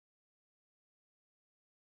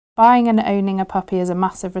Buying and owning a puppy is a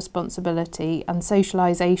massive responsibility, and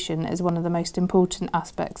socialisation is one of the most important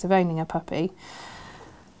aspects of owning a puppy.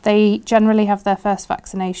 They generally have their first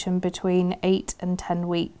vaccination between 8 and 10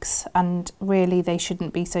 weeks, and really they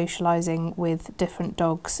shouldn't be socialising with different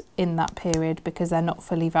dogs in that period because they're not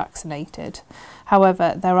fully vaccinated.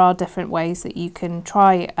 However, there are different ways that you can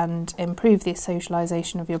try and improve the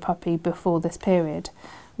socialisation of your puppy before this period.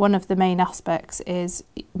 One of the main aspects is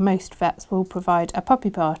most vets will provide a puppy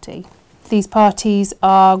party. These parties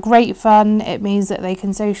are great fun. It means that they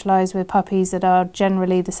can socialise with puppies that are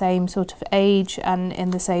generally the same sort of age and in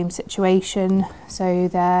the same situation. So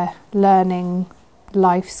they're learning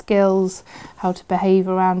life skills, how to behave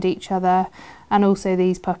around each other. And also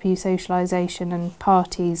these puppy socialisation and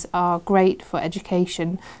parties are great for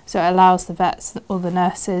education. So it allows the vets or the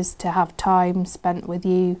nurses to have time spent with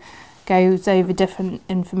you, goes over different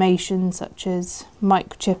information such as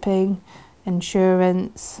microchipping,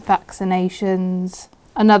 insurance, vaccinations.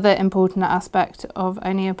 Another important aspect of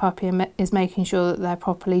owning a puppy is making sure that they're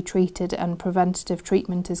properly treated and preventative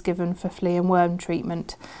treatment is given for flea and worm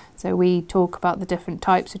treatment. So we talk about the different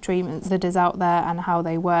types of treatments that is out there and how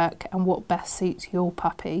they work and what best suits your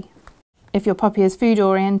puppy. If your puppy is food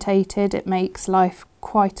orientated, it makes life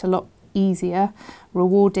quite a lot easier.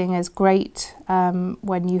 Rewarding is great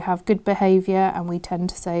when you have good behaviour, and we tend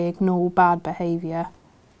to say ignore bad behaviour.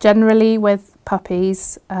 Generally with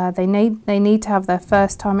puppies, they need to have their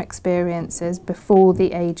first time experiences before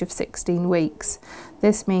the age of 16 weeks.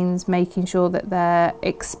 This means making sure that they're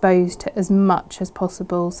exposed to as much as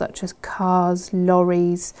possible, such as cars,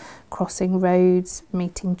 lorries, crossing roads,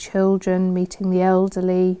 meeting children, meeting the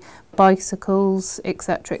elderly, bicycles,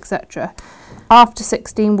 etc., etc. After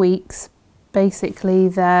 16 weeks, basically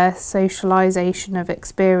their socialisation of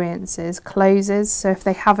experiences closes. So if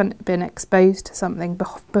they haven't been exposed to something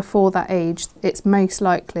before that age, it's most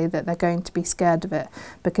likely that they're going to be scared of it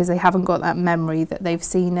because they haven't got that memory that they've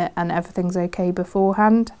seen it and everything's okay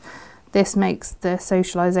beforehand. This makes the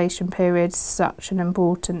socialisation period such an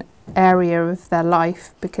important area of their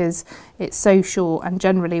life because it's so short, and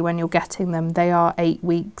generally when you're getting them they are 8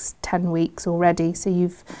 weeks, 10 weeks already, so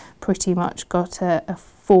you've pretty much got a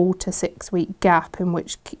 4 to 6 week gap in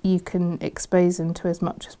which you can expose them to as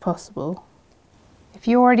much as possible. If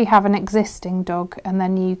you already have an existing dog and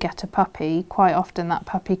then you get a puppy, quite often that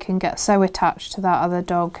puppy can get so attached to that other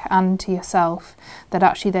dog and to yourself that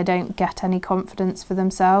actually they don't get any confidence for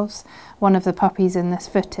themselves. One of the puppies in this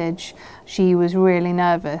footage, she was really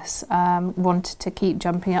nervous, wanted to keep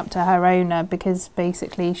jumping up to her owner because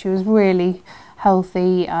basically she was really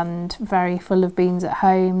healthy and very full of beans at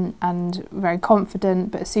home and very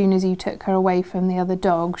confident, but as soon as you took her away from the other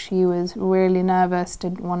dog, she was really nervous,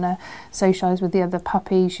 didn't want to socialise with the other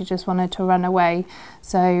puppy, she just wanted to run away.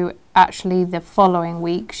 So actually the following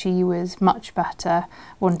week she was much better,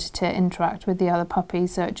 wanted to interact with the other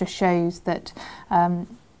puppies. So it just shows that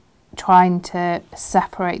trying to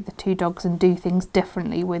separate the two dogs and do things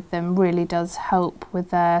differently with them really does help with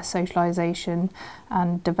their socialisation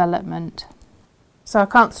and development. So I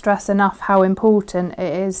can't stress enough how important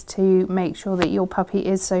it is to make sure that your puppy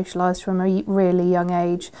is socialised from a really young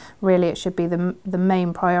age. Really it should be the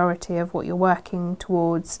main priority of what you're working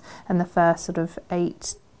towards in the first sort of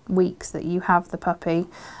 8 weeks that you have the puppy.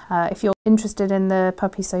 If you're interested in the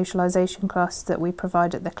puppy socialisation class that we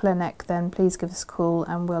provide at the clinic, then please give us a call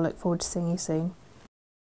and we'll look forward to seeing you soon.